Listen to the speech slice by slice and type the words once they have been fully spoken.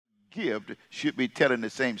gift should be telling the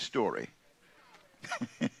same story.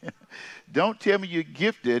 Don't tell me you're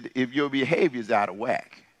gifted if your behavior is out of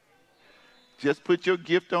whack. Just put your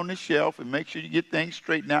gift on the shelf and make sure you get things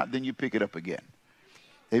straightened out, then you pick it up again.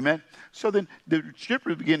 Amen? So then the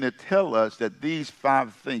scripture begin to tell us that these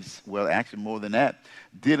 5 things, well, actually more than that,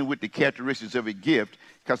 dealing with the characteristics of a gift,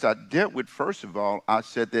 because I dealt with, first of all, I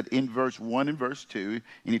said that in verse 1 and verse 2,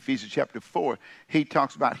 in Ephesians chapter 4, he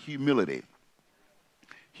talks about humility.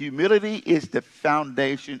 Humility is the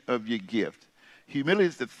foundation of your gift. Humility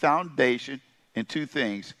is the foundation in 2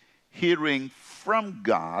 things, hearing from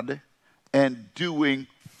God and doing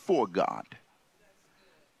for God.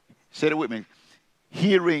 Say it with me.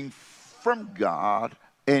 Hearing from God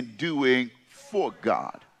and doing for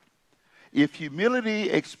God. If humility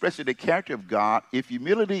expresses the character of God, if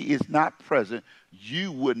humility is not present,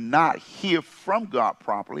 you would not hear from God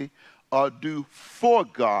properly or do for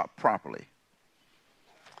God properly.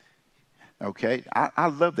 Okay, I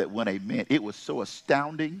love that one, amen. It was so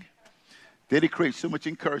astounding that it creates so much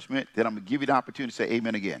encouragement that I'm going to give you the opportunity to say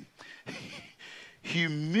amen again.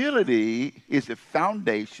 Humility is the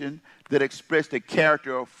foundation that expresses the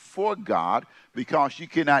character for God, because you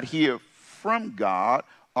cannot hear from God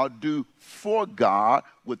or do for God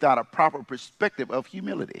without a proper perspective of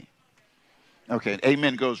humility. Okay,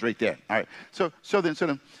 amen goes right there. All right. So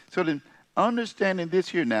then understanding this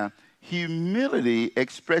here now, humility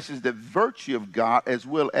expresses the virtue of God as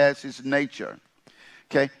well as his nature.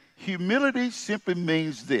 Okay? Humility simply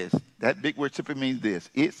means this. That big word simply means this.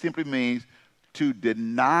 It simply means to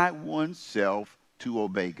deny oneself to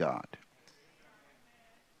obey God.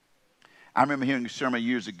 I remember hearing a sermon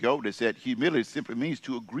years ago that said humility simply means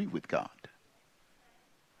to agree with God.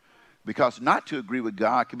 Because not to agree with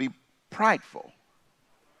God can be prideful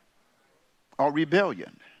or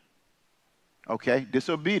rebellion. Okay,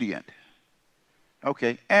 disobedient.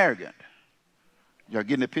 Okay, arrogant. Y'all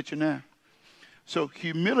getting the picture now? So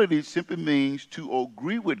humility simply means to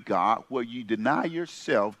agree with God, where you deny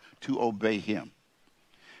yourself to obey him.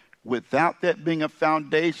 Without that being a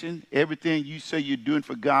foundation, everything you say you're doing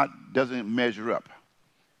for God doesn't measure up.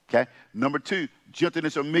 Okay? Number 2,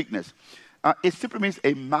 gentleness or meekness. It simply means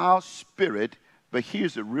a mild spirit, but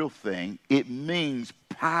here's the real thing. It means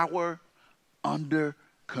power under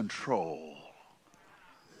control.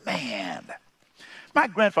 Man. My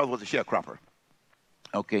grandfather was a sharecropper.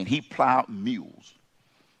 Okay, and he plowed mules.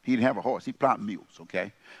 He didn't have a horse. He plowed mules,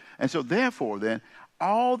 okay? And so therefore then,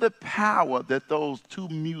 all the power that those 2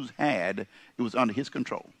 mules had, it was under his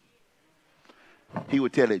control. He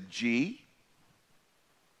would tell it, G,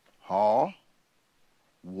 haw,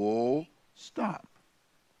 whoa, stop.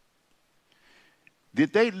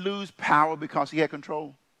 Did they lose power because he had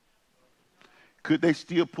control? Could they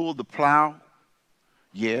still pull the plow?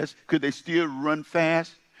 Yes. Could they still run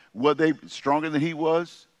fast? Were they stronger than he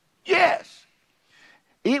was? Yes.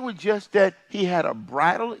 It was just that he had a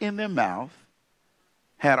bridle in their mouth,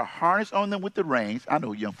 had a harness on them with the reins. I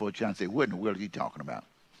know young folks trying to say, what in the world is he talking about?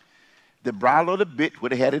 The bridle or the bit,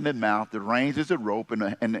 what they had in their mouth, the reins is a rope, and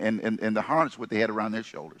the harness, what they had around their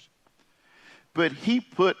shoulders. But he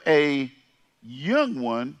put a young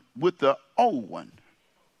one with the old one.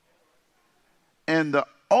 And the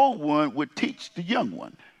old one would teach the young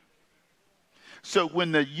one. So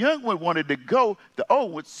when the young one wanted to go, the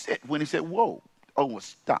old would sit. When he said, whoa, the old would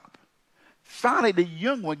stop. Finally, the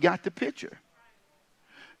young one got the picture.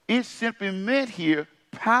 It simply meant here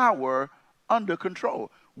power under control.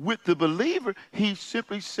 With the believer, he's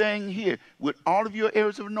simply saying here, with all of your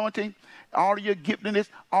areas of anointing, all of your giftedness,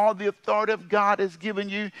 all the authority of God has given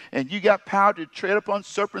you, and you got power to tread upon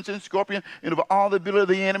serpents and scorpions and over all the ability of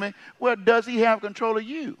the enemy, well, does he have control of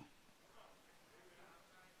you?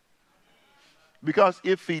 Because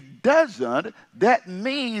if he doesn't, that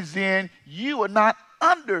means then you are not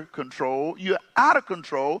under control, you're out of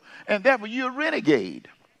control, and therefore you're a renegade.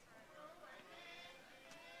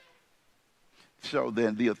 So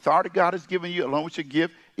then the authority God has given you along with your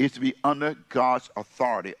gift is to be under God's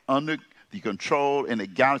authority, under the control and the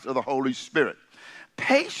guidance of the Holy Spirit.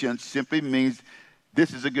 Patience simply means,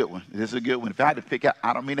 this is a good one. This is a good one. If I had to pick out,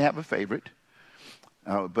 I don't mean to have a favorite,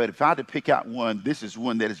 but if I had to pick out one, this is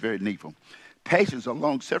one that is very needful. Patience or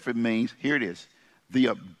long-suffering means, here it is, the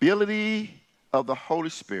ability of the Holy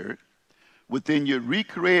Spirit within your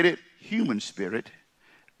recreated human spirit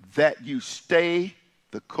that you stay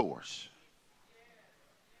the course.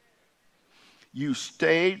 You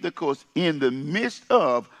stay the course in the midst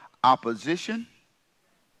of opposition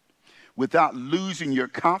without losing your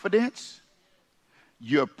confidence,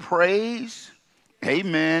 your praise,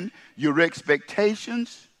 amen, your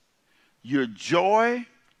expectations, your joy,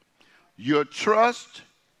 your trust,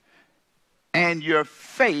 and your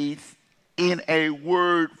faith in a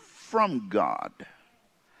word from God.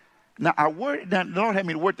 Now, the Lord had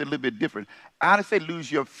me to word it a little bit different. I didn't say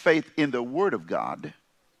lose your faith in the word of God.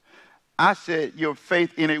 I said your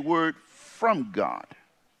faith in a word from God.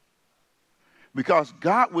 Because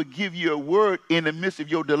God will give you a word in the midst of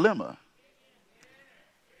your dilemma.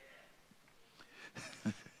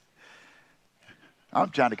 I'm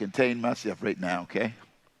trying to contain myself right now, okay?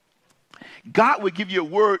 God will give you a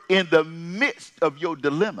word in the midst of your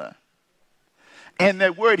dilemma. And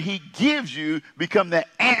that word he gives you become the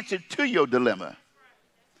answer to your dilemma.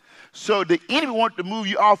 So the enemy wants to move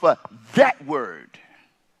you off of that word.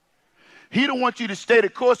 He don't want you to stay the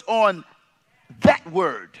course on that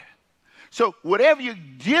word. So whatever you're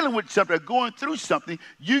dealing with something or going through something,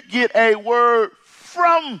 you get a word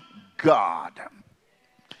from God.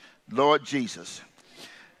 Lord Jesus.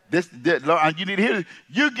 Lord, you need to hear this.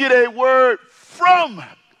 You get a word from,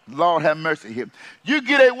 Lord have mercy here. You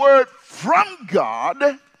get a word from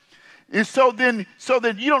God. And so then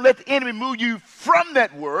you don't let the enemy move you from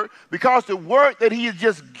that word, because the word that he has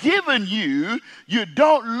just given you, you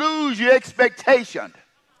don't lose your expectation.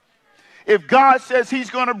 If God says he's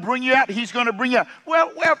going to bring you out, he's going to bring you out.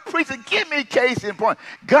 Well, preacher, give me a case in point.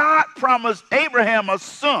 God promised Abraham a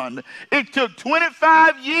son. It took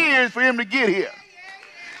 25 years for him to get here.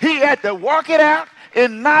 He had to walk it out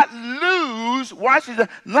and not lose,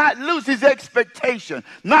 not lose his expectation,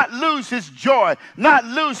 not lose his joy, not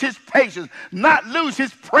lose his patience, not lose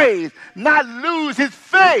his praise, not lose his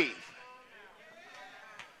faith.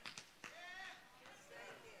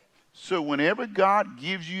 So whenever God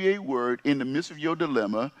gives you a word in the midst of your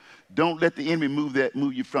dilemma, don't let the enemy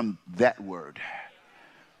move you from that word.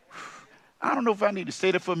 I don't know if I need to say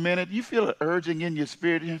that for a minute. You feel an urging in your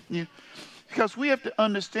spirit? Because we have to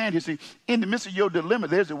understand, you see, in the midst of your dilemma,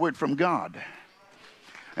 there's a word from God.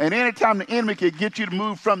 And anytime the enemy can get you to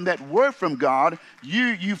move from that word from God,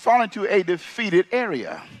 you fall into a defeated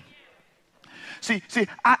area. See,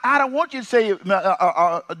 I don't want you to say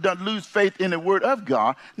don't lose faith in the word of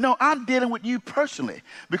God. No, I'm dealing with you personally,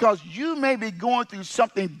 because you may be going through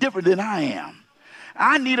something different than I am.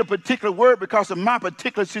 I need a particular word because of my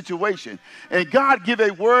particular situation. And God give a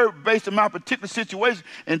word based on my particular situation,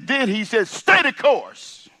 and then he says, stay the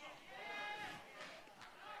course.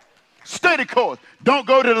 Stay the course. Don't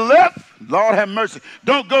go to the left. Lord have mercy.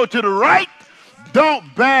 Don't go to the right.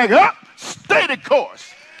 Don't bag up. Stay the course.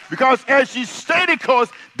 Because as you stay the course,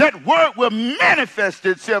 that word will manifest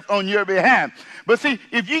itself on your behalf. But see,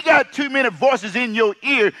 if you got too many voices in your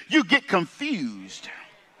ear, you get confused.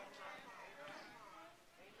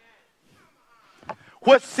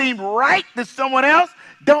 What seemed right to someone else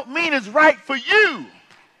don't mean it's right for you.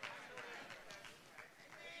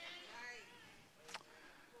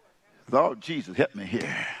 Lord Jesus, help me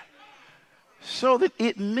here. So that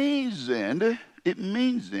it means then,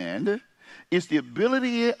 it's the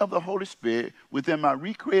ability of the Holy Spirit within my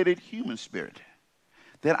recreated human spirit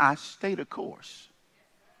that I stay the course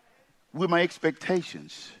with my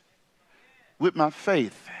expectations, with my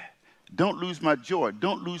faith. Don't lose my joy.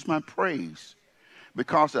 Don't lose my praise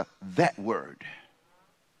because of that word.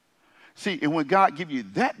 See, and when God gives you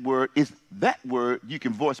that word, it's that word you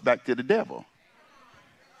can voice back to the devil.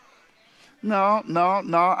 No,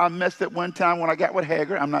 I messed up one time when I got with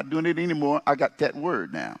Hagar. I'm not doing it anymore. I got that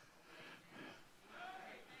word now.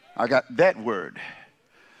 I got that word.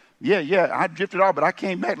 Yeah, I drifted off, but I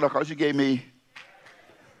came back, look, because you gave me.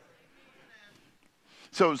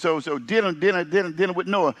 So dealing with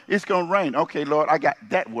Noah, it's going to rain. Okay, Lord, I got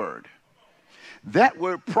that word. That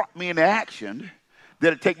word prompted me into action that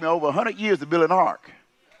it'd take me over 100 years to build an ark.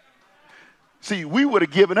 See, we would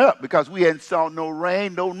have given up because we hadn't saw no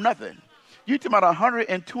rain, no nothing. You're talking about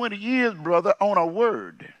 120 years, brother, on a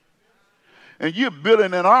word. And you're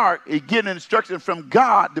building an ark and getting instructions from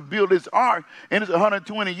God to build this ark, and it's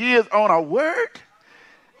 120 years on a word?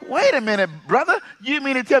 Wait a minute, brother. You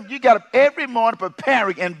mean to tell me you got up every morning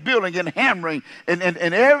preparing and building and hammering and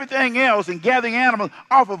everything else and gathering animals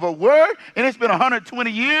off of a word, and it's been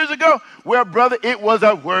 120 years ago? Well, brother, it was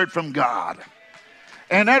a word from God.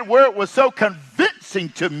 And that word was so convincing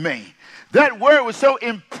to me. That word was so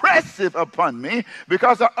impressive upon me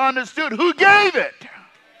because I understood who gave it.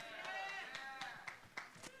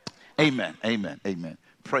 Amen.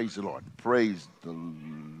 Praise the Lord. Praise the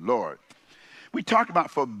Lord. We talked about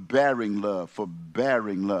forbearing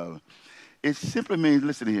love. It simply means,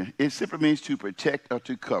 listen here, it simply means to protect or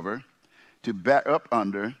to cover, to back up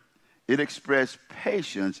under. It expresses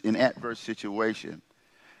patience in adverse situation.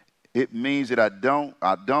 It means that I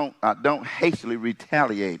don't hastily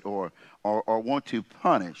retaliate or want to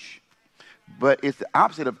punish. But it's the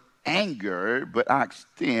opposite of anger, but I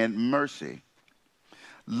extend mercy.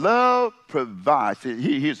 Love provides,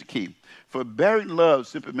 here's the key. Forbearing love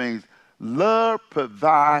simply means love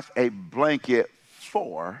provides a blanket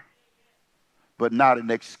for, but not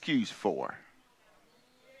an excuse for.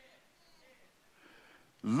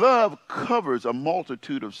 Love covers a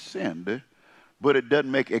multitude of sin, but it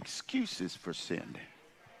doesn't make excuses for sin.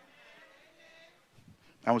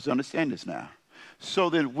 I want to understand this now.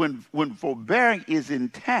 So then when forbearing is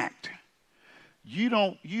intact, you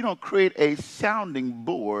don't create a sounding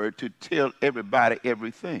board to tell everybody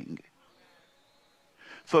everything.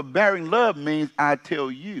 Forbearing love means I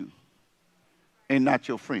tell you and not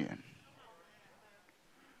your friend.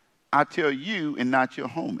 I tell you and not your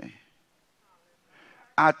homie.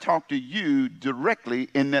 I talk to you directly,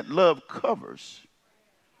 and that love covers,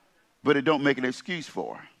 but it don't make an excuse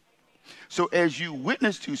for. So as you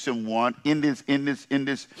witness to someone in this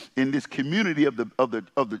community of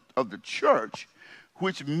the church,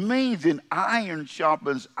 which means in iron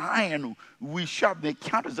sharpens iron, we sharpen the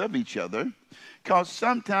encounters of each other, because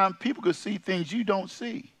sometimes people can see things you don't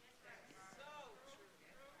see.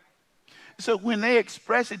 So when they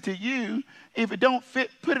express it to you, if it don't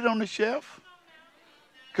fit, put it on the shelf.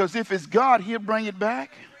 Because if it's God, he'll bring it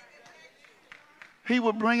back. He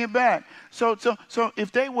will bring it back. So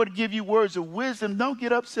if they were to give you words of wisdom, don't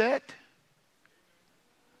get upset.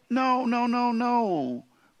 No.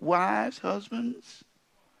 Wives, husbands,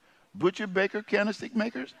 butcher, baker, candlestick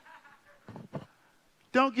makers,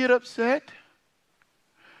 don't get upset.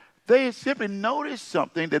 They simply notice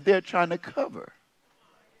something that they're trying to cover,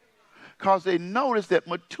 because they notice that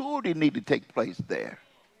maturity needs to take place there.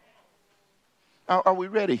 Are we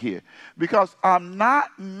ready here? Because I'm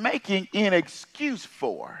not making an excuse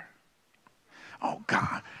for, oh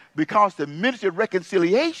God, because the ministry of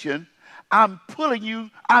reconciliation, I'm covering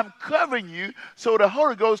you so the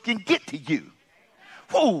Holy Ghost can get to you.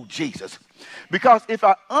 Oh, Jesus. Because if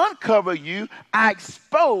I uncover you, I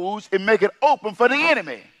expose and make it open for the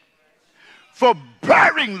enemy.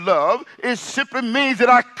 Forbearing love, it simply means that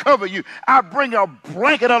I cover you. I bring a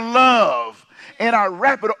blanket of love and I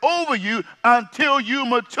wrap it over you until you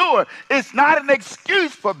mature. It's not an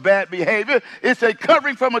excuse for bad behavior. It's a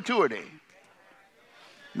covering for maturity.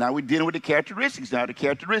 Now we're dealing with the characteristics now, the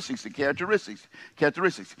characteristics.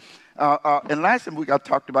 And last time I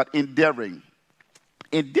talked about endeavoring.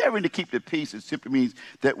 Endeavoring to keep the peace, it simply means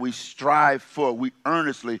that we strive for, we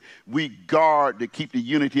earnestly, we guard to keep the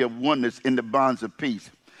unity of oneness in the bonds of peace.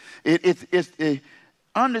 It's a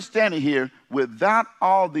understanding here, without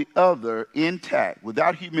all the other intact,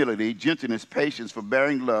 without humility, gentleness, patience,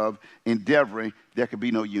 forbearing love, endeavoring, there could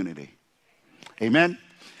be no unity. Amen?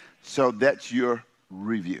 So that's your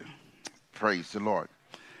review. Praise the Lord.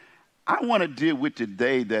 I want to deal with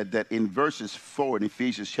today that in verses 4, in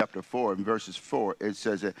Ephesians chapter 4, in verses 4, it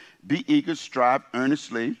says that be eager, strive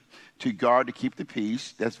earnestly to guard, to keep the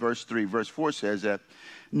peace. That's verse 3. Verse 4 says that.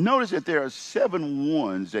 Notice that there are 7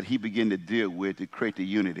 ones that he began to deal with to create the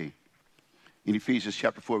unity. In Ephesians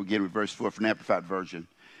chapter 4, we begin with verse 4 from the Amplified Version.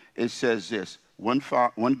 It says this, one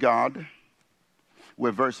God,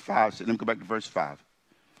 where verse 5 says, let me go back to verse 5.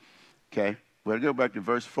 Okay, we'll go back to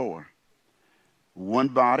verse 4. One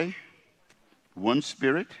body, one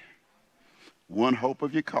Spirit, one hope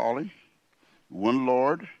of your calling, one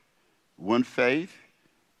Lord, one faith,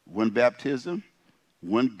 one baptism,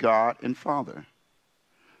 one God and Father.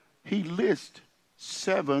 He lists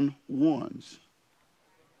 7 ones,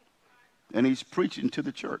 and he's preaching to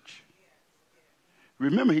the church.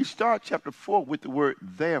 Remember, he starts chapter 4 with the word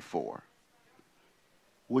therefore,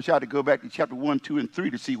 which I had to go back to chapter 1, 2, and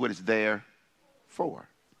 3 to see what it's there for.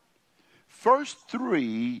 First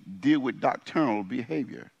 3 deal with doctrinal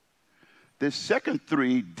behavior. The second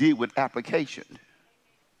 3 deal with application.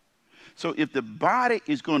 So if the body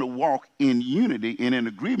is going to walk in unity and in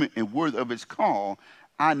agreement and worthy of its call,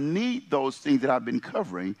 I need those things that I've been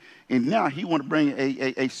covering. And now he want to bring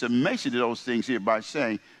a summation to those things here by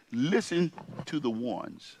saying, listen to the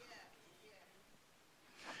ones.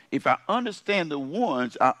 If I understand the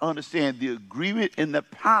ones, I understand the agreement and the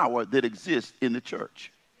power that exists in the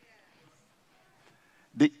church.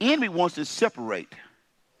 The enemy wants to separate.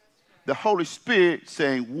 The Holy Spirit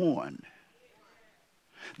saying one.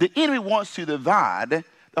 The enemy wants to divide.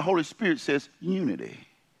 The Holy Spirit says unity.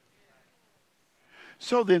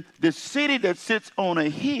 So then, the city that sits on a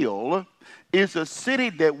hill is a city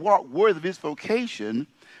that walks worthy of its vocation,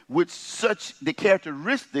 with such the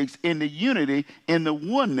characteristics in the unity and the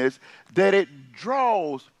oneness that it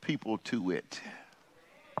draws people to it.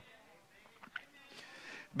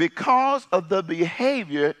 Because of the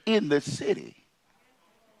behavior in the city.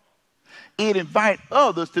 it invites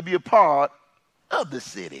others to be a part of the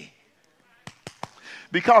city.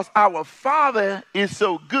 Because our Father is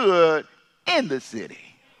so good in the city.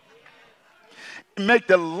 Make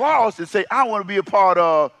the lost and say, I want to be a part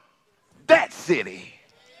of that city.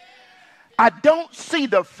 I don't see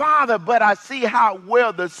the Father, but I see how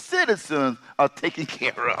well the citizens are taken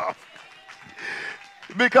care of.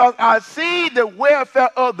 Because I see the welfare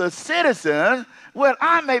of the citizens. Well,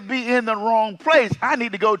 I may be in the wrong place. I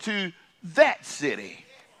need to go to that city.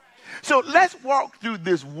 So let's walk through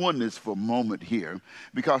this oneness for a moment here,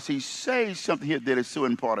 because he says something here that is so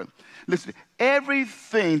important. Listen,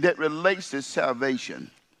 everything that relates to salvation,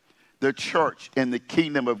 the church and the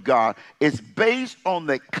kingdom of God, is based on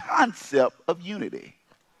the concept of unity.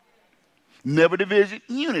 Never division,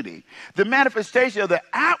 unity. The manifestation of the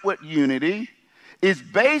outward unity is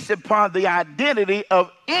based upon the identity of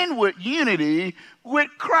inward unity with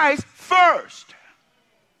Christ first.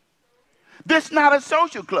 This is not a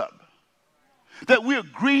social club that we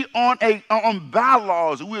agree on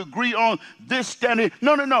bylaws, we agree on this standard.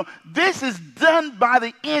 No, no, no. This is done by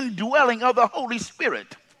the indwelling of the Holy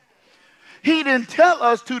Spirit. He didn't tell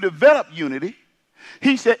us to develop unity.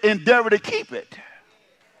 He said endeavor to keep it.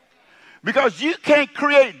 Because you can't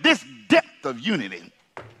create this depth of unity.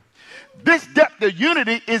 This depth of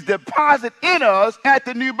unity is deposited in us at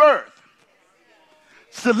the new birth,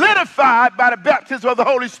 solidified by the baptism of the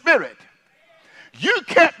Holy Spirit. You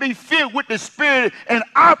can't be filled with the Spirit and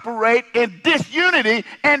operate in disunity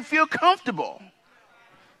and feel comfortable.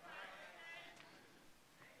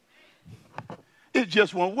 It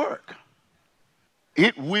just won't work.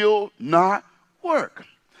 It will not work.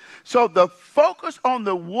 So the focus on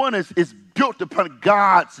the oneness is built upon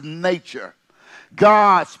God's nature,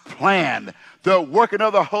 God's plan, the working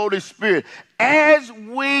of the Holy Spirit, as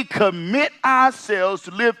we commit ourselves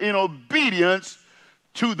to live in obedience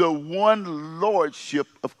to the one lordship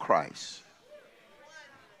of Christ.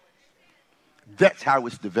 That's how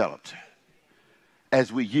it's developed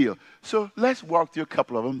as we yield. So let's walk through a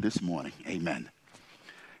couple of them this morning. Amen.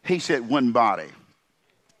 He said one body.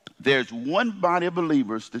 There's one body of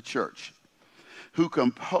believers, the church, who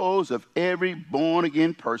compose of every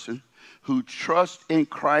born-again person who trusts in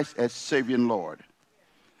Christ as Savior and Lord.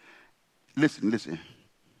 Listen.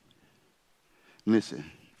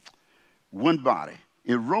 One body.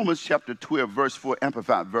 In Romans chapter 12, verse 4,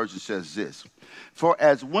 Amplified Version says this: for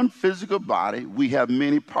as one physical body, we have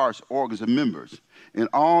many parts, organs, and members, and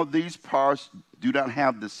all these parts do not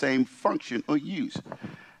have the same function or use.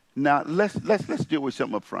 Now, let's deal with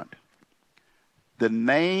something up front. The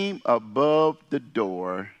name above the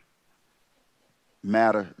door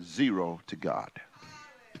matters zero to God.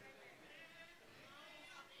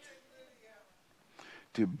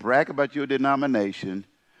 To brag about your denomination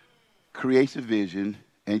creates a vision,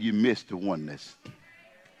 and you miss the oneness.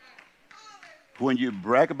 When you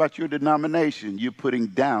brag about your denomination, you're putting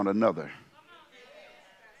down another.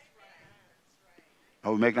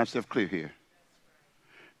 Are we making ourselves clear here?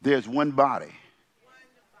 There's one body.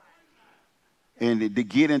 And to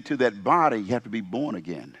get into that body, you have to be born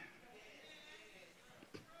again.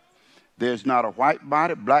 There's not a white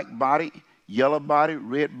body, black body, yellow body,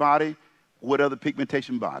 red body, what other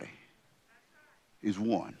pigmentation body? Is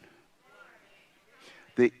one.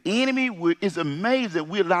 The enemy is amazed that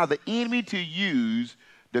we allow the enemy to use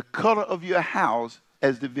the color of your house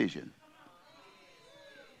as division.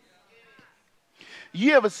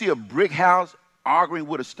 You ever see a brick house arguing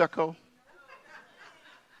with a stucco?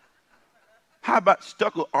 How about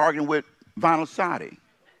stucco arguing with vinyl siding?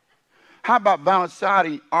 How about vinyl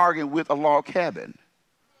siding arguing with a log cabin?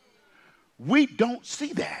 We don't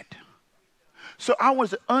see that. So I want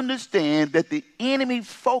to understand that the enemy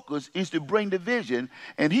focus is to bring division,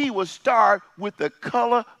 and he will start with the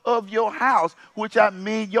color of your house, which I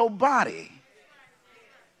mean your body.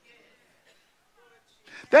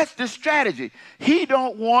 That's the strategy. He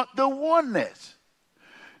don't want the oneness.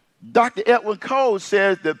 Dr. Edwin Cole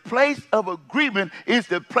says the place of agreement is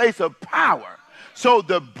the place of power. So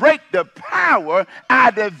to break the power, I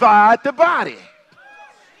divide the body.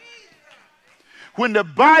 When the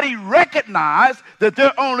body recognizes that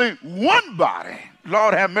there's only one body,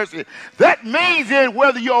 Lord have mercy, that means that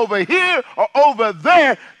whether you're over here or over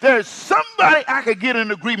there, there's somebody I could get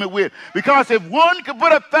in agreement with. Because if one could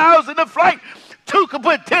put 1,000 to flight, two could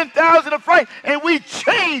put 10,000 to flight, and we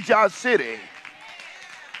change our city.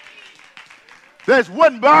 There's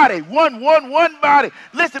one body, one body.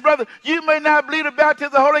 Listen, brother, you may not believe the baptism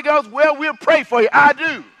of the Holy Ghost. Well, we'll pray for you. I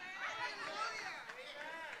do.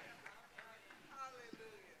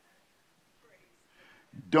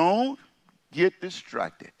 Don't get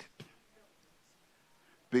distracted.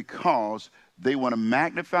 because they want to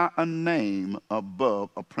magnify a name above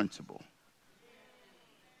a principle,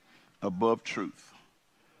 above truth.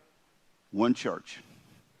 One church,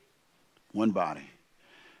 one body,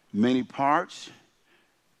 many parts,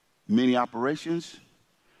 many operations,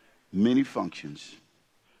 many functions,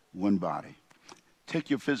 one body. Take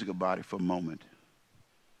your physical body for a moment.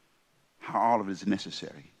 How all of it is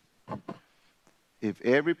necessary. If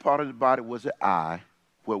every part of the body was an eye,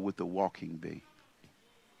 where would the walking be?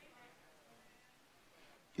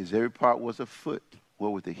 If every part was a foot, where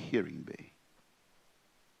would the hearing be?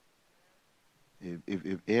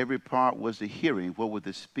 If every part was the hearing, what would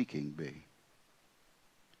the speaking be?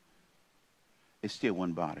 It's still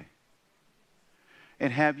one body.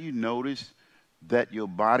 And have you noticed that your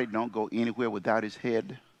body don't go anywhere without its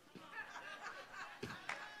head?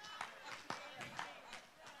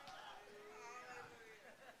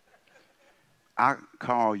 I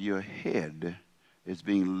call your head as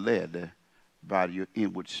being led by your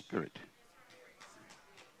inward spirit.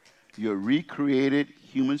 Your recreated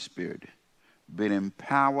human spirit, been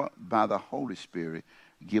empowered by the Holy Spirit,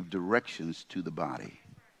 give directions to the body.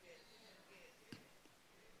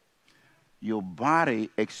 Your body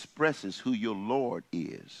expresses who your Lord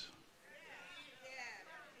is.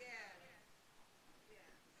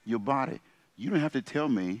 Your body, you don't have to tell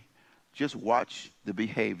me, just watch the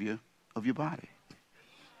behavior of your body.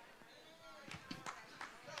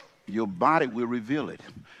 Your body will reveal it.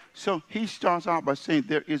 So he starts out by saying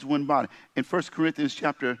there is one body. In 1 Corinthians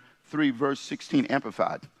chapter 3, verse 16,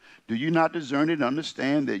 Amplified. Do you not discern and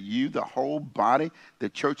understand that you, the whole body, the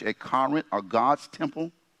church at Corinth, are God's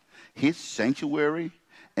temple, his sanctuary,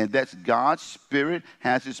 and that's God's Spirit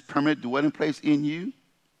has his permanent dwelling place in you,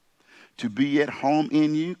 to be at home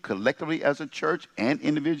in you, collectively as a church and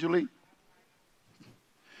individually?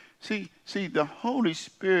 See, the Holy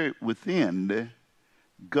Spirit within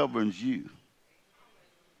governs you.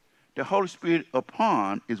 The Holy Spirit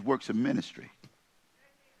upon is works of ministry.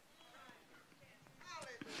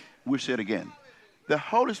 We'll say it again. The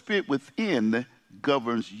Holy Spirit within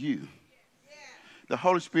governs you. The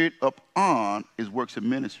Holy Spirit upon is works of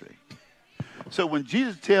ministry. So when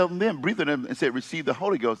Jesus tells them, breathed on them and said, receive the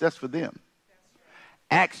Holy Ghost, that's for them.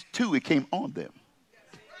 Acts 2, it came on them.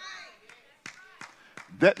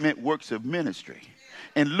 That meant works of ministry.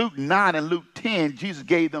 In Luke 9 and Luke 10, Jesus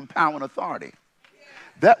gave them power and authority.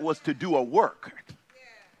 That was to do a work.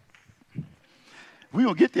 We're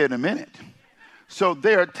going to get there in a minute. So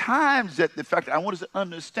there are times that the fact I want us to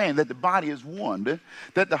understand that the body is one,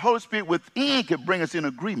 that the Holy Spirit within can bring us in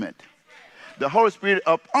agreement. The Holy Spirit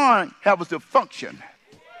upon helps us to function.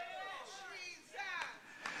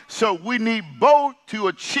 So we need both to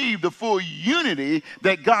achieve the full unity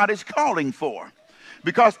that God is calling for.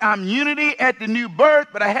 Because I'm unity at the new birth,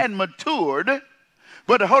 but I hadn't matured.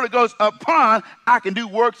 But the Holy Ghost upon, I can do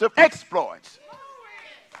works of exploits.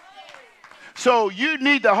 So you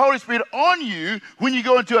need the Holy Spirit on you when you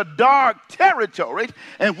go into a dark territory.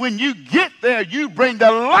 And when you get there, you bring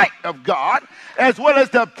the light of God, as well as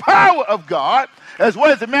the power of God, as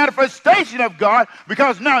well as the manifestation of God,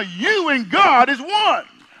 because now you and God is one.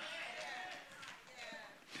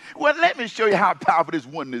 Well, let me show you how powerful this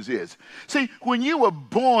oneness is. See, when you were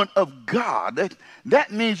born of God,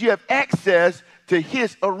 that means you have access to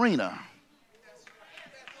his arena.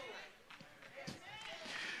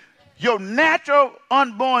 Your natural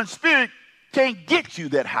unborn spirit can't get you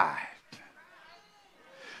that high.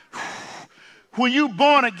 When you're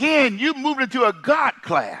born again, you move into a God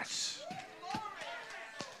class.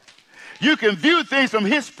 You can view things from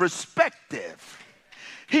his perspective.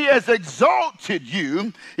 He has exalted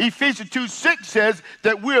you. Ephesians 2:6 says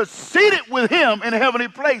that we're seated with him in heavenly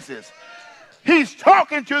places. He's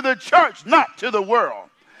talking to the church, not to the world.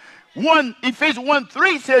 Ephesians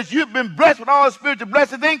 1:3 says you've been blessed with all spiritual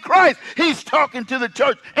blessings in Christ. He's talking to the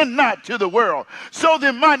church and not to the world. So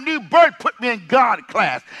then my new birth put me in God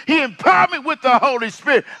class. He empowered me with the Holy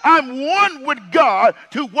Spirit. I'm one with God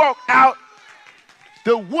to walk out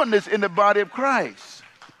the oneness in the body of Christ.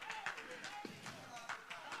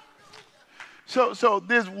 So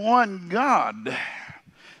there's one God.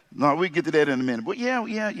 No, we get to that in a minute. But yeah,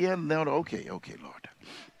 Lord, okay, Lord.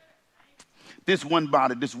 This one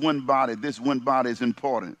body is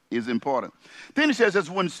important, Then he says there's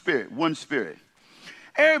one spirit.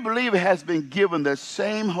 Every believer has been given the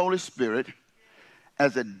same Holy Spirit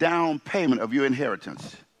as a down payment of your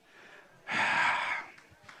inheritance.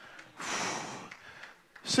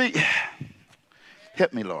 See,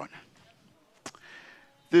 help me, Lord.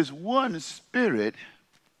 This one spirit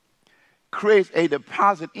creates a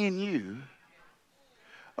deposit in you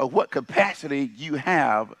of what capacity you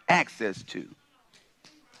have access to.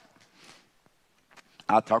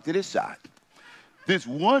 I'll talk to this side. This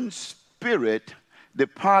one spirit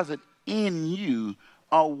deposit in you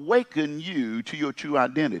awaken you to your true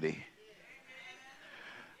identity.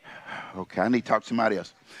 Okay, I need to talk to somebody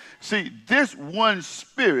else. See, this one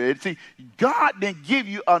spirit, see, God didn't give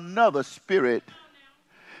you another spirit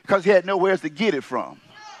because he had nowhere else to get it from.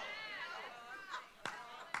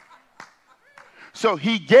 So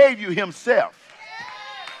he gave you himself.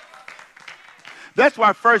 That's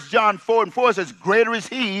why 1 John 4:4 says, greater is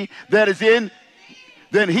he that is in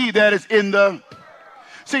than he that is in the.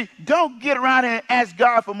 See, don't get around and ask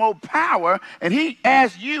God for more power, and he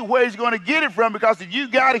asks you where he's going to get it from, because if you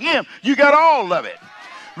got him, you got all of it.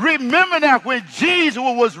 Remember now, when Jesus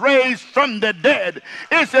was raised from the dead,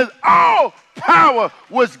 it says all power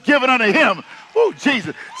was given unto him. Oh,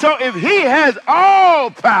 Jesus. So if he has all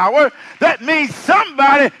power, that means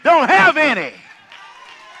somebody don't have any.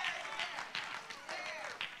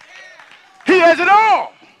 He has it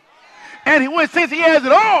all. And since he has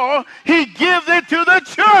it all, he gives it to the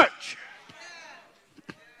church.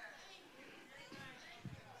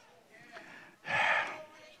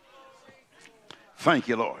 Thank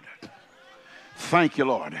you, Lord. Thank you,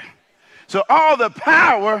 Lord. So all the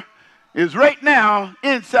power is right now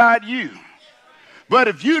inside you. But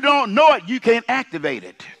if you don't know it, you can't activate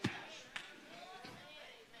it.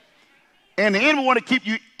 And the enemy want to keep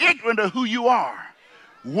you ignorant of who you are.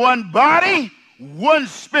 One body, one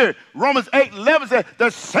spirit. Romans 8:11 says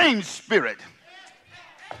the same spirit.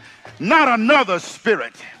 Not another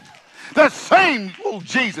spirit. The same, oh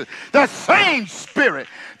Jesus, the same spirit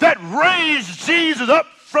that raised Jesus up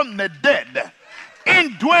from the dead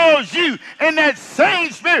indwells you, and that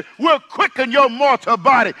same spirit will quicken your mortal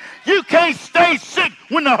body. You can't stay sick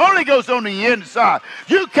when the Holy Ghost on the inside.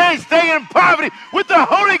 You can't stay in poverty with the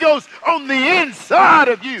Holy Ghost on the inside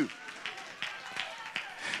of you.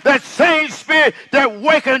 That same spirit that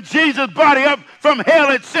wakened Jesus' body up from hell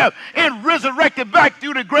itself and resurrected back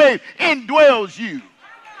through the grave indwells you.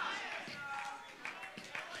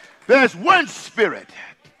 There's one spirit.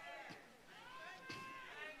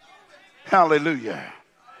 Hallelujah.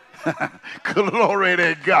 Glory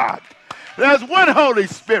to God. There's one Holy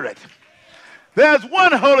Spirit. There's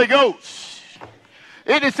one Holy Ghost.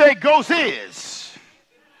 It didn't say ghost is.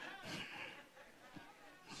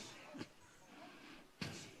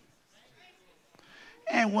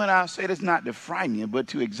 And when I say this, not to frighten you, but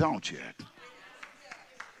to exalt you.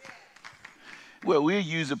 Well, we'll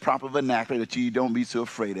use the proper vernacular that you don't be so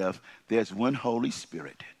afraid of. There's one Holy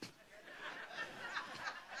Spirit.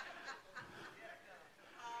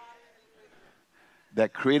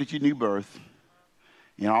 That created your new birth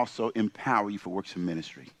and also empower you for works of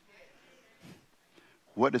ministry.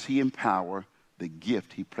 What does he empower? The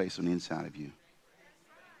gift he placed on the inside of you.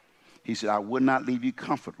 He said, I would not leave you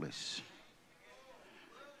comfortless.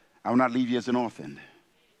 I will not leave you as an orphan.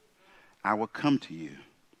 I will come to you.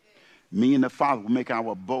 Me and the Father will make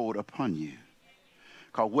our abode upon you.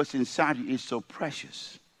 Because what's inside you is so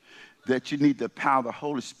precious that you need the power of the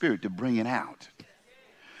Holy Spirit to bring it out.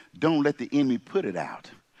 Don't let the enemy put it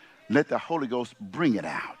out. Let the Holy Ghost bring it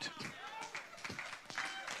out.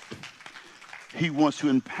 He wants to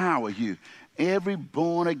empower you. Every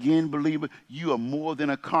born-again believer, you are more than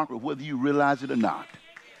a conqueror, whether you realize it or not.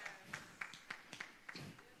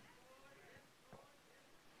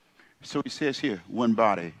 So he says here, one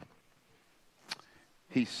body.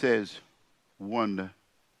 He says, one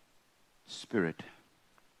spirit.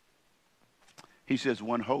 He says,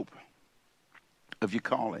 one hope of your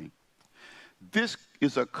calling. This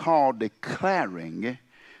is a call declaring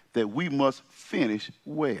that we must finish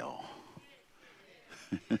well.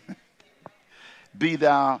 Be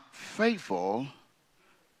thou faithful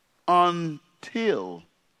until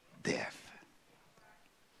death.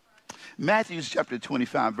 Matthew chapter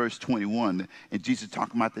 25, verse 21, and Jesus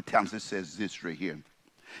talking about the talents, it says this right here.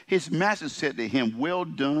 His master said to him, well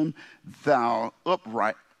done, thou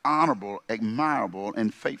upright, honorable, admirable,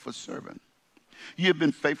 and faithful servant. You have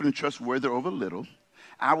been faithful and trustworthy over little.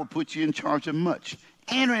 I will put you in charge of much.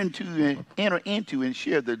 Enter into and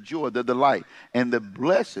share the joy, the delight, and the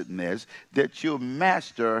blessedness that your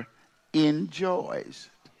master enjoys.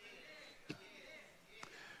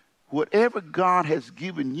 Whatever God has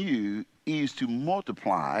given you is to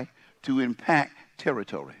multiply, to impact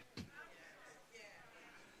territory.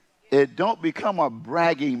 It don't become a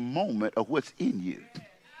bragging moment of what's in you.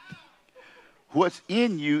 What's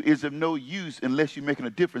in you is of no use unless you're making a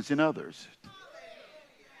difference in others.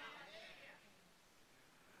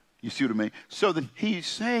 You see what I mean? So that he's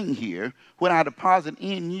saying here, when I deposit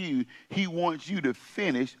in you, he wants you to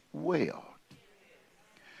finish well.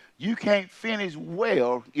 You can't finish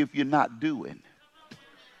well if you're not doing.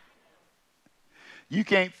 You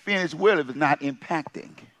can't finish well if it's not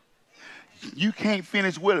impacting. You can't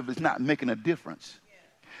finish well if it's not making a difference.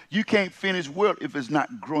 You can't finish well if it's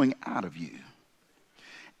not growing out of you.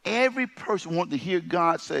 Every person wants to hear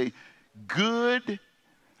God say, good,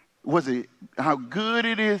 how good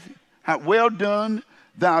it is, how well done,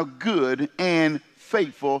 thou good and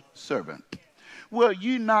faithful servant. Well,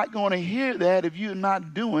 you're not going to hear that if you're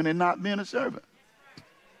not doing and not being a servant.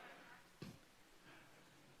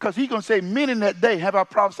 Because he's going to say, many in that day have I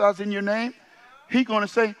prophesied in your name? He's going to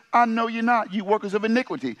say, I know you're not, you workers of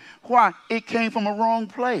iniquity. Why? It came from a wrong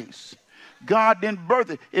place. God didn't birth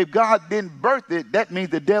it. If God didn't birth it, that means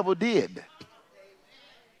the devil did.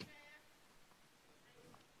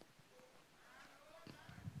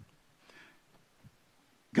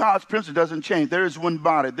 God's principle doesn't change. There is one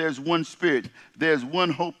body. There's one spirit. There's one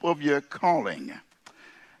hope of your calling.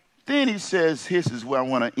 Then he says, this is where I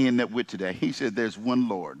want to end up with today. He said, there's one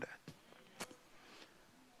Lord.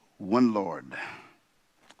 One Lord.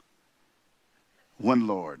 One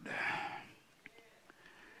Lord.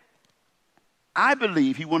 I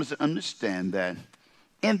believe he wants us to understand that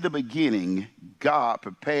in the beginning, God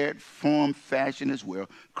prepared, formed, fashioned as well,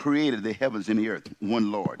 created the heavens and the earth.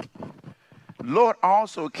 One Lord. Lord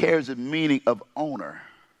also carries a meaning of owner.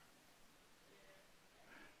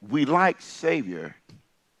 We like Savior,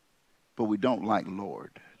 but we don't like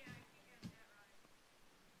Lord.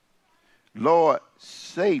 Lord,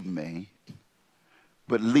 save me,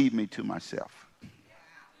 but leave me to myself.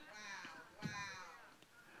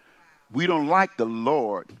 We don't like the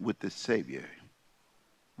Lord with the Savior.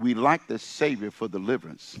 We like the Savior for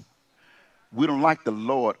deliverance. We don't like the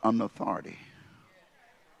Lord on authority.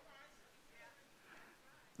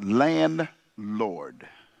 Landlord.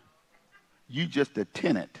 You just a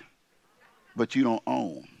tenant, but you don't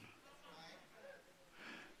own.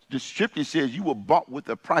 The scripture says you were bought with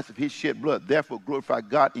the price of his shed blood. Therefore glorify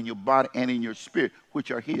God in your body and in your spirit,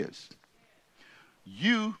 which are his.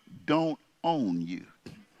 You don't own you.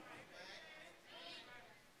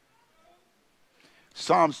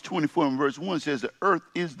 Psalms 24 and verse 1 says the earth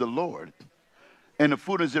is the Lord and the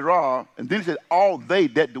fullness thereof. And then it says all they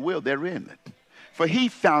that dwell therein. For he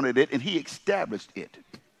founded it and he established it.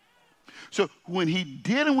 So when he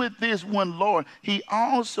dealing with this one Lord, he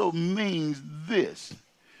also means this.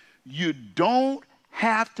 You don't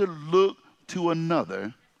have to look to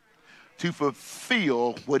another to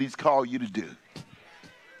fulfill what he's called you to do.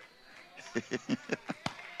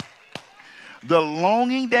 The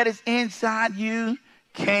longing that is inside you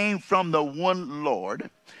came from the one Lord.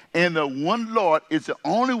 And the one Lord is the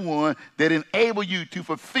only one that enables you to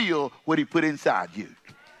fulfill what he put inside you.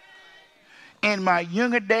 In my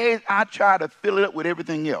younger days, I tried to fill it up with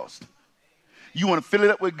everything else. You want to fill it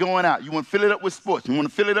up with going out. You want to fill it up with sports. You want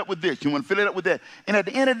to fill it up with this. You want to fill it up with that. And at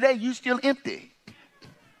the end of the day, you're still empty.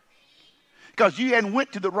 Because you hadn't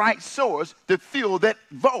went to the right source to fill that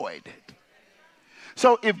void.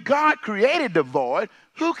 So if God created the void,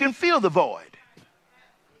 who can fill the void?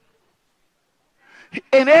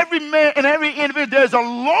 In every man and every individual, there's a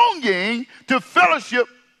longing to fellowship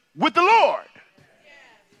with the Lord.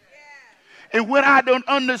 And when I don't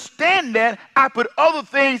understand that, I put other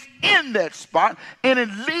things in that spot, and it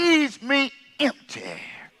leaves me empty.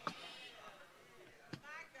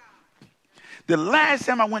 The last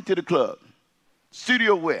time I went to the club,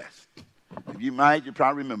 Studio West, if you might, you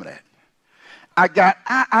probably remember that. I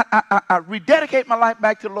rededicated my life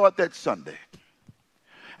back to the Lord that Sunday.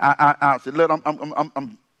 I said, Lord,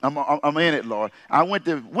 I'm in it, Lord. I went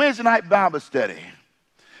to Wednesday night Bible study.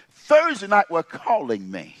 Thursday night were calling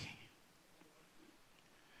me.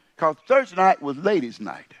 Because Thursday night was ladies'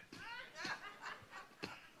 night.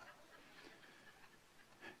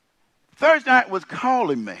 Thursday night was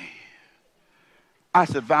calling me. I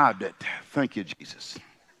survived it. Thank you, Jesus.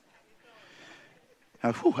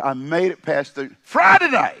 I made it past the Friday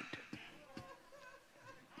night.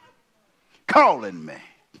 Calling me.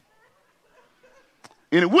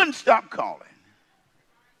 And it wouldn't stop calling.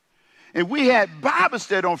 And we had Bible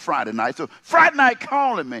study on Friday night. So Friday night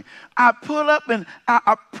calling me. I pull up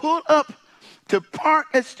to park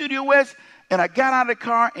at Studio West, and I got out of the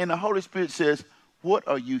car, and the Holy Spirit says, what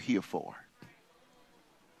are you here for?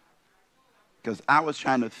 Because I was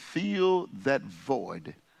trying to fill that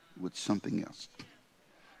void with something else.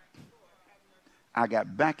 I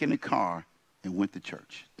got back in the car and went to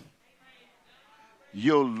church.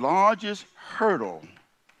 Your largest hurdle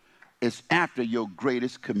is after your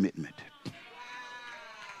greatest commitment.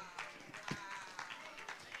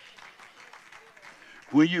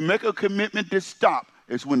 When you make a commitment to stop,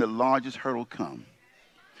 it's when the largest hurdle comes.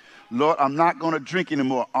 Lord, I'm not going to drink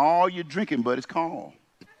anymore. All you're drinking, but it's called.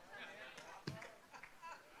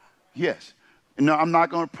 Yes. No, I'm not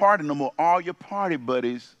going to party no more. All your party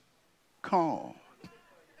buddies call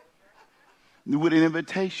with an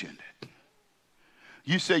invitation.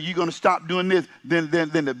 You say you're going to stop doing this, then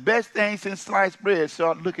the best thing since sliced bread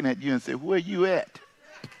start looking at you and say, where you at?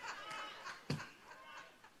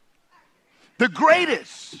 The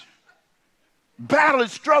greatest battle and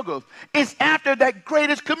struggle is after that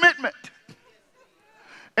greatest commitment.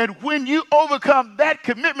 And when you overcome that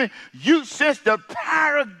commitment, you sense the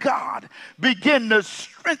power of God begin to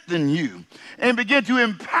strengthen you and begin to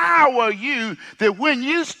empower you that when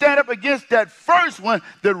you stand up against that first one,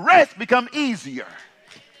 the rest become easier.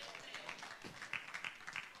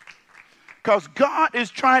 Because God is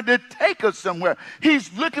trying to take us somewhere.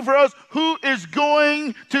 He's looking for us who is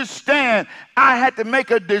going to stand. I had to make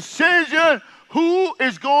a decision. Who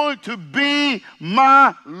is going to be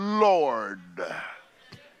my Lord?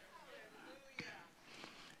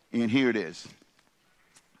 And here it is.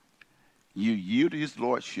 You yield to his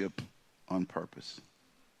lordship on purpose.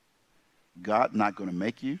 God's not going to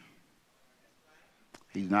make you.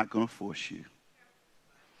 He's not going to force you.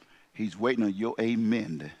 He's waiting on your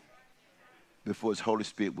amen before his Holy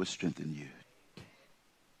Spirit will strengthen you.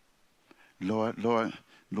 Lord,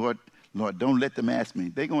 don't let them ask me.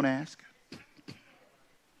 They're going to ask.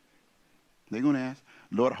 They're going to ask.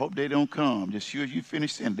 Lord, I hope they don't come. Just sure as you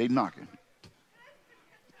finish sinning, they knocking.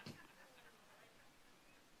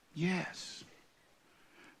 Yes.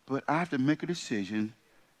 But I have to make a decision.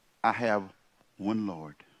 I have one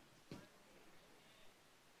Lord.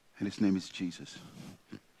 And his name is Jesus.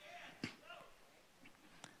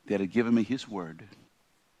 That has given me his word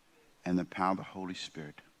and the power of the Holy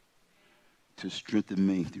Spirit to strengthen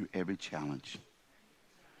me through every challenge.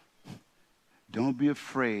 Don't be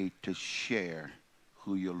afraid to share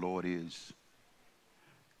who your Lord is.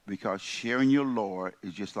 Because sharing your Lord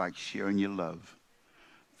is just like sharing your love.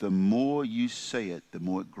 The more you say it, the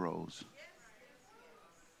more it grows.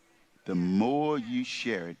 The more you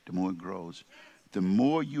share it, the more it grows. The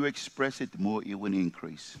more you express it, the more it will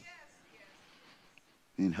increase.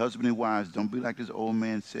 And husband and wives, don't be like this old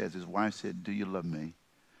man says. His wife said, do you love me?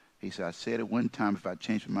 He said, I said it one time. If I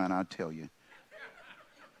change my mind, I'll tell you.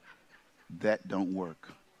 That don't work.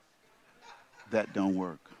 That don't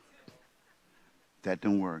work. That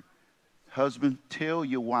don't work. Husband, tell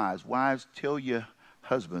your wives. Wives, tell your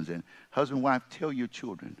husbands. And husband, wife, tell your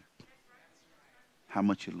children how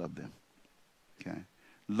much you love them. Okay?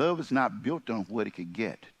 Love is not built on what it could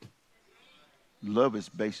get. Love is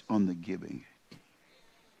based on the giving.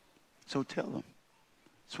 So tell them,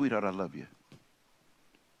 sweetheart, I love you.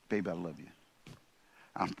 Baby, I love you.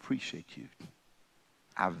 I appreciate you.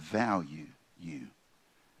 I value you.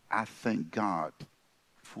 I thank God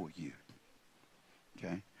for you.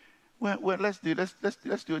 Okay? Well, let's do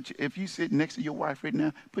it. If you sit next to your wife right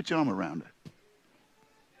now, put your arm around her.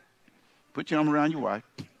 Put your arm around your wife.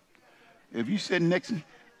 If you sit next,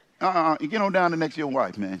 you get on down to next to your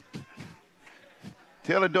wife, man.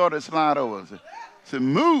 Tell her daughter to slide over. Say,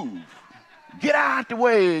 move. Get out the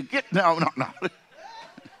way. No.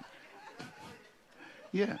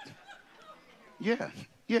 Yeah.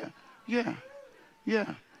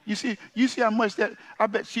 You see how much that, I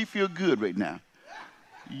bet she feel good right now.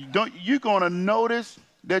 You're going to notice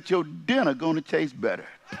that your dinner going to taste better.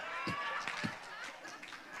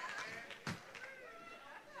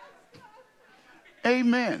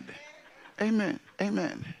 Amen. And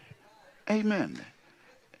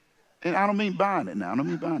I don't mean buying it now. I don't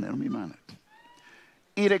mean buying it.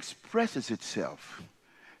 It expresses itself.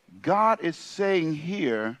 God is saying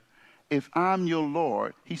here, if I'm your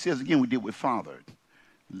Lord, he says again, we did with Father,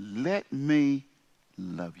 let me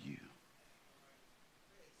love you.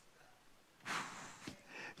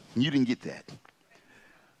 You didn't get that.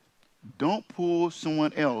 Don't pull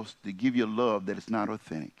someone else to give you love that is not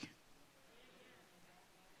authentic.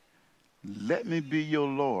 Let me be your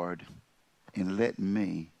Lord and let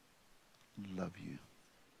me love you.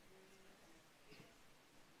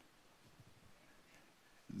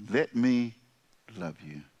 Let me love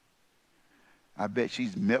you. I bet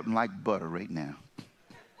she's melting like butter right now.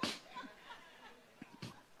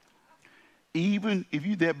 Even if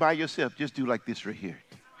you're there by yourself, just do like this right here.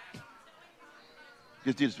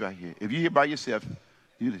 Just do this right here. If you're here by yourself,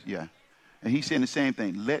 do this, yeah. And he's saying the same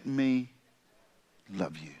thing. Let me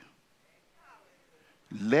love you.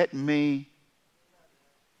 Let me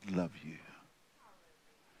love you.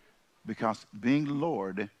 Because being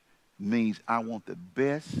Lord means I want the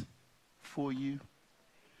best for you.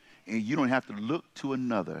 And you don't have to look to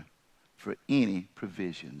another for any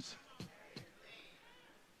provisions.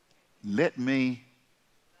 Let me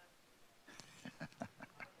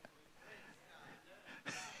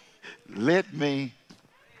Let me,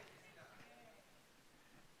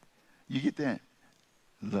 you get that?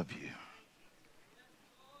 Love you.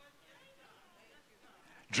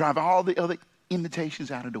 Drive all the other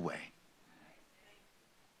imitations out of the way.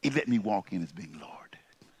 And let me walk in as being Lord.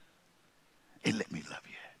 And let me love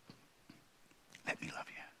you. Let me love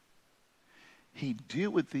you. He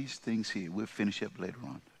deal with these things here. We'll finish up later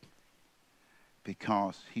on.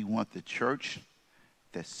 Because he wants the church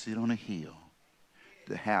that sit on a hill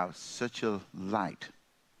to have such a light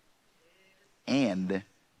and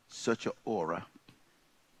such an aura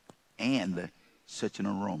and such an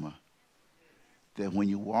aroma that when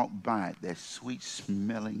you walk by it, that sweet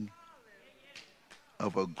smelling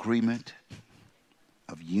of agreement,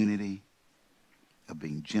 of unity, of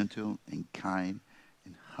being gentle and kind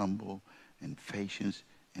and humble and patience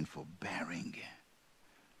and forbearing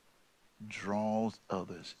draws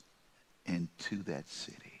others into that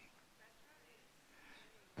city.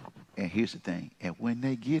 And here's the thing, and when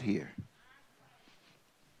they get here,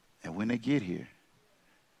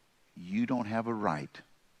 you don't have a right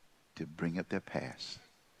to bring up their past.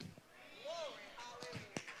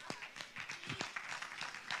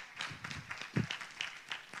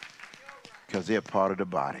 Because they're part of the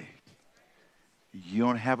body. You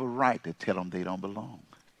don't have a right to tell them they don't belong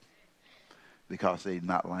because they're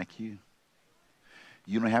not like you.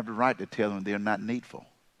 You don't have the right to tell them they're not needful.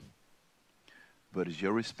 But it's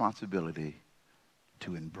your responsibility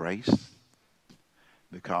to embrace,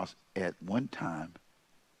 because at one time,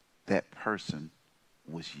 that person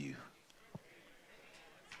was you.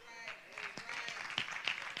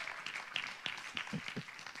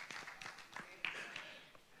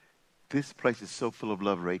 This place is so full of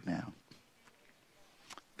love right now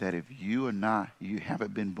that if you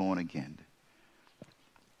haven't been born again,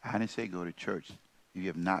 I didn't say go to church. You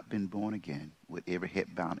have not been born again with every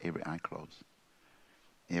head bowed, every eye closed.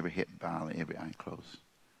 Every head bowed, every eye closed.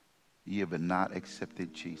 You have not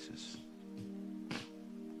accepted Jesus.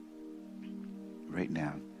 Right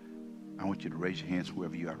now, I want you to raise your hands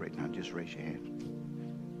wherever you are right now. Just raise your hand.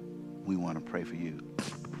 We want to pray for you.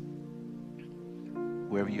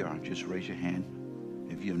 Wherever you are, just raise your hand.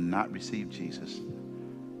 If you have not received Jesus,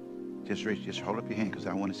 just hold up your hand, because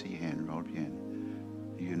I want to see your hand. Hold up your hand.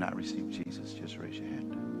 If you have not received Jesus, just raise your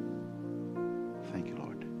hand. Thank you,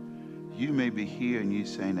 Lord. You may be here and you're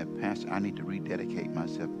saying that, Pastor, I need to rededicate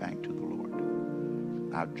myself back to the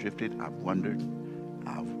Lord. I've drifted, I've wandered,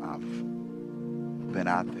 I've been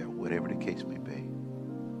out there, whatever the case may be.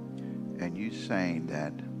 And you saying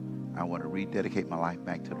that I want to rededicate my life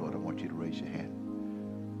back to the Lord, I want you to raise your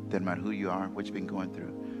hand. Doesn't matter who you are, what you've been going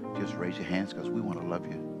through, just raise your hands, because we want to love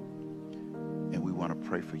you. And we want to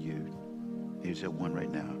pray for you. Here's that one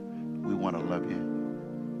right now. We want to love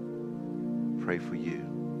you. Pray for you.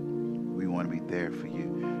 We want to be there for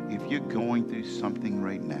you. If you're going through something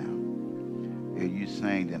right now, and you're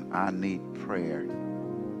saying that I need prayer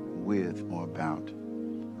with or about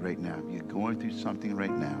right now, if you're going through something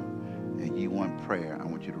right now and you want prayer, I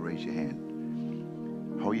want you to raise your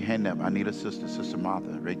hand. Hold your hand up. I need a sister, Sister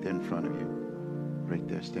Martha, right there in front of you. Right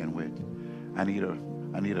there, stand with. I need a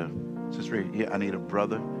sister right here. I need a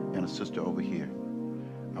brother and a sister over here.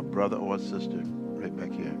 A brother or a sister right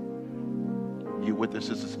back here. You with her,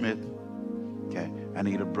 Sister Smith? Okay. I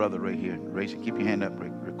need a brother right here. Raise it. Keep your hand up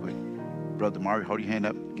real quick. Brother Mario, hold your hand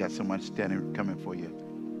up. Got someone coming for you.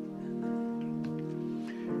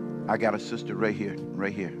 I got a sister right here.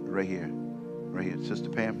 Sister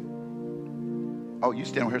Pam. Oh, you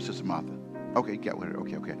stand with her, Sister Martha. Okay, you got with her.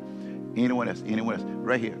 Okay. Anyone else?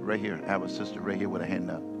 Right here. I have a sister right here with a hand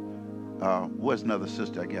up. What's another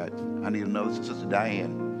sister I got? I need another Sister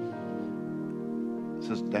Diane.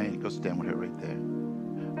 Sister Diane, go stand with her right there.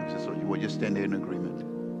 So you will just stand there in agreement.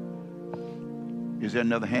 Is there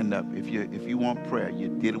another hand up? If you want prayer, you're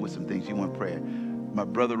dealing with some things, you want prayer. My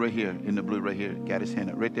brother right here in the blue right here got his hand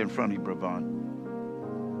up. Right there in front of you, Brother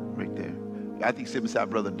Vaughn. Right there. I think sitting beside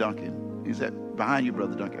Brother Duncan. Is that behind you,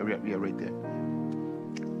 Brother Duncan? Yeah, right there.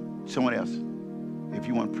 Someone else, if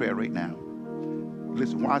you want prayer right now.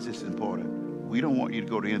 Listen, why is this important? We don't want you to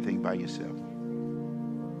go to anything by yourself.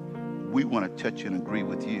 We want to touch and agree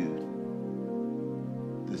with you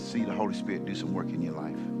to see the Holy Spirit do some work in your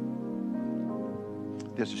life.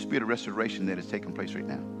 There's a spirit of restoration that is taking place right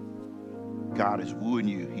now. God is wooing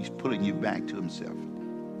you. He's pulling you back to himself.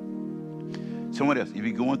 Someone else, if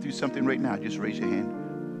you're going through something right now, just raise your hand.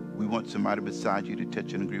 We want somebody beside you to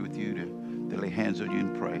touch and agree with you, to lay hands on you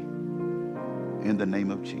and pray. In the name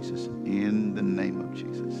of Jesus. In the name of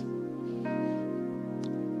Jesus.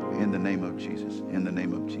 In the name of Jesus. In the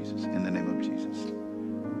name of Jesus. In the name of Jesus.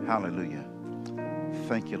 Hallelujah.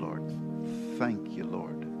 Thank you, Lord. Thank you,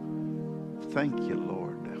 Lord. Thank you,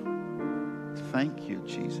 Lord. Thank you,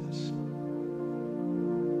 Jesus.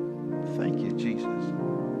 Thank you, Jesus.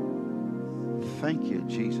 Thank you,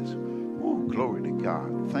 Jesus. Oh, glory to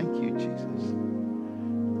God. Thank you, Jesus.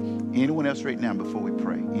 Anyone else right now before we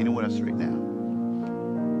pray? Anyone else right now?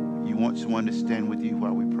 You want someone to stand with you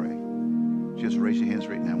while we pray? Just raise your hands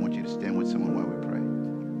right now. I want you to stand with someone while we pray.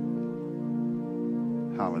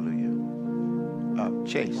 Hallelujah.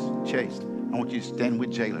 Chase, I want you to stand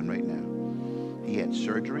with Jalen right now. He had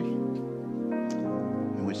surgery,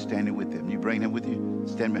 and we're standing with him. You bring him with you?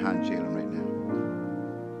 Stand behind Jalen right now.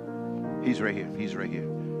 He's right here. He's right here.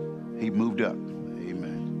 He moved up.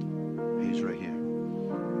 Amen. He's right here.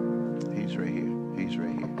 He's right here. He's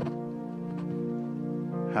right here.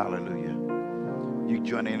 Hallelujah. You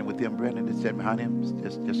join in with him, Brandon, and stand behind him.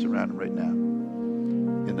 Just surround him right now.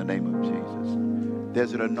 In the name of Jesus.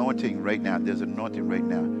 There's an anointing right now. There's an anointing right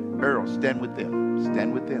now. Earl, stand with them.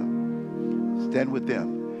 Stand with them. Stand with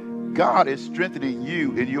them. God is strengthening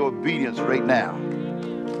you in your obedience right now.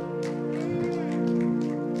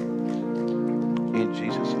 In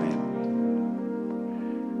Jesus' name.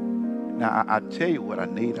 Now, I tell you what I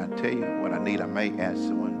need. I may ask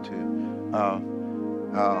someone to.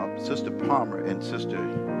 Sister Palmer and Sister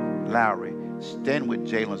Lowry, stand with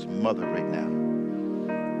Jalen's mother right now.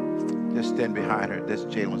 Just stand behind her. That's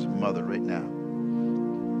Jalen's mother right now.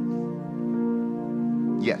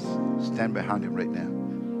 Yes, stand behind him right now.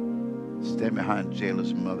 Stand behind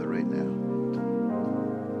Jalen's mother right now.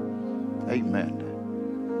 Amen.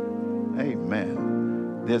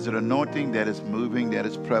 Amen. There's an anointing that is moving, that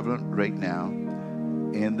is prevalent right now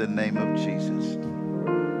in the name of Jesus.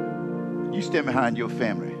 You stand behind your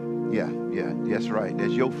family. Yeah, that's right.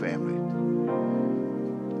 That's your family.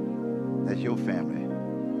 That's your family.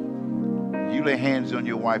 You lay hands on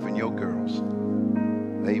your wife and your girls.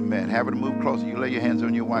 Amen. Have her to move closer. You lay your hands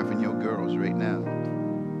on your wife and your girls right now.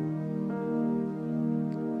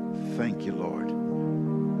 Thank you, Lord.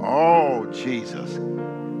 Oh, Jesus.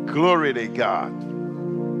 Glory to God.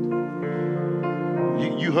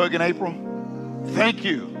 You hugging April? Thank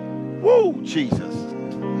you. Woo, Jesus.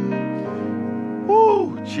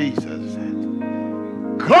 Woo, Jesus.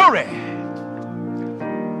 Glory.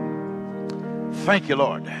 Thank you,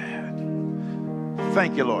 Lord.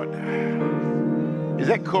 Thank you, Lord. Is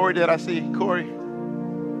that Corey that I see? Corey?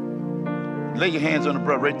 Lay your hands on the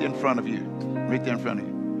brother right there in front of you. Right there in front of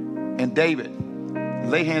you. And David,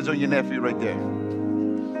 lay hands on your nephew right there.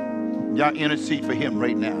 Y'all intercede for him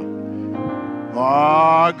right now.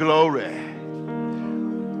 Oh, glory.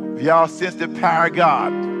 Y'all sense the power of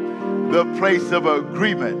God. The place of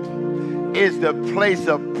agreement is the place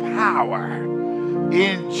of power.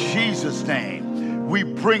 In Jesus' name, we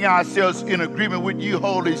bring ourselves in agreement with you,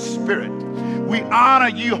 Holy Spirit. We honor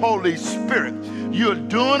you, Holy Spirit. You're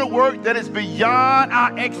doing a work that is beyond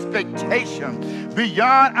our expectation,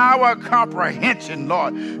 beyond our comprehension,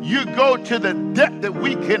 Lord. You go to the depth that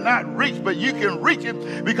we cannot reach, but you can reach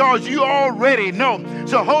it because you already know.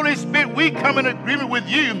 So, Holy Spirit, we come in agreement with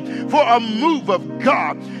you for a move of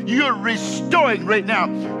God. You're restoring right now.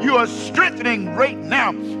 You are strengthening right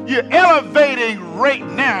now. You're elevating right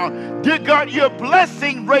now. Dear God, you're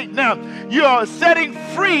blessing right now. You're setting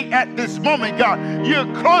free at this moment, God.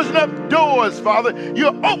 You're closing up doors, Father.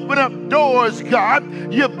 You're opening up doors,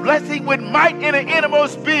 God. You're blessing with might in the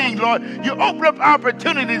innermost being, Lord. You open up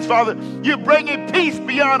opportunities, Father. You're bringing peace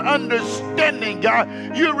beyond understanding,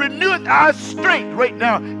 God. You're renewing our strength right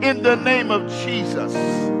now in the name of Jesus.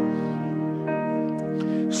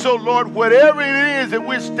 So, Lord, whatever it is that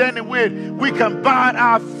we're standing with, we combine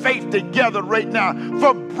our faith together right now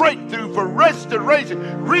for breakthrough, for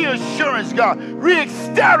restoration, reassurance, God,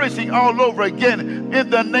 reestablishing all over again in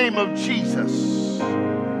the name of Jesus.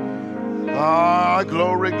 Ah,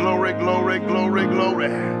 glory, glory, glory, glory, glory.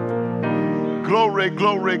 Glory,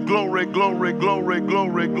 glory, glory, glory, glory,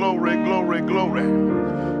 glory, glory, glory, glory.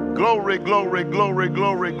 Glory, glory, glory,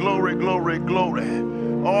 glory, glory, glory, glory.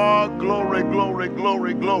 Oh, glory, glory,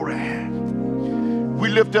 glory, glory. We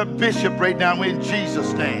lift up Bishop right now in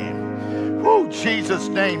Jesus' name. Oh, Jesus'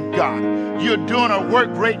 name, God. You're doing a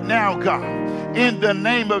work right now, God. In the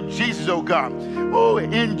name of Jesus, oh God. Oh,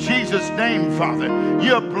 in Jesus' name, Father.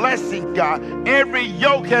 You're blessing, God. Every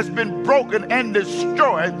yoke has been broken and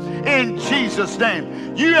destroyed in Jesus'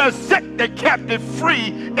 name. You have set the captive free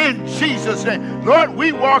in Jesus' name. Lord,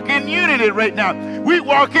 we walk in unity right now. We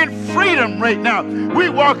walk in freedom right now. We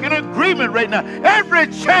walk in agreement right now. Every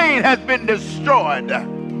chain has been destroyed.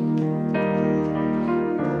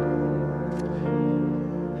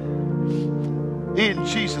 In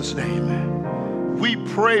Jesus' name. We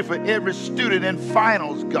pray for every student in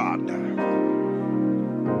finals, God.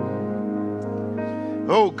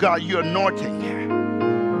 Oh God, your anointing,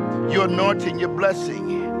 your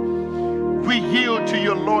blessing. We yield to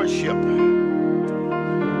your lordship.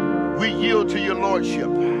 We yield to your lordship.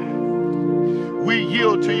 We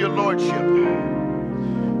yield to your lordship.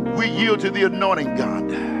 We yield to the anointing,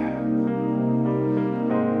 God.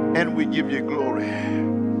 And we give you glory.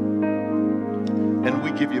 And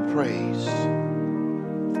we give you praise.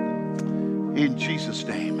 In Jesus'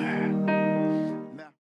 name.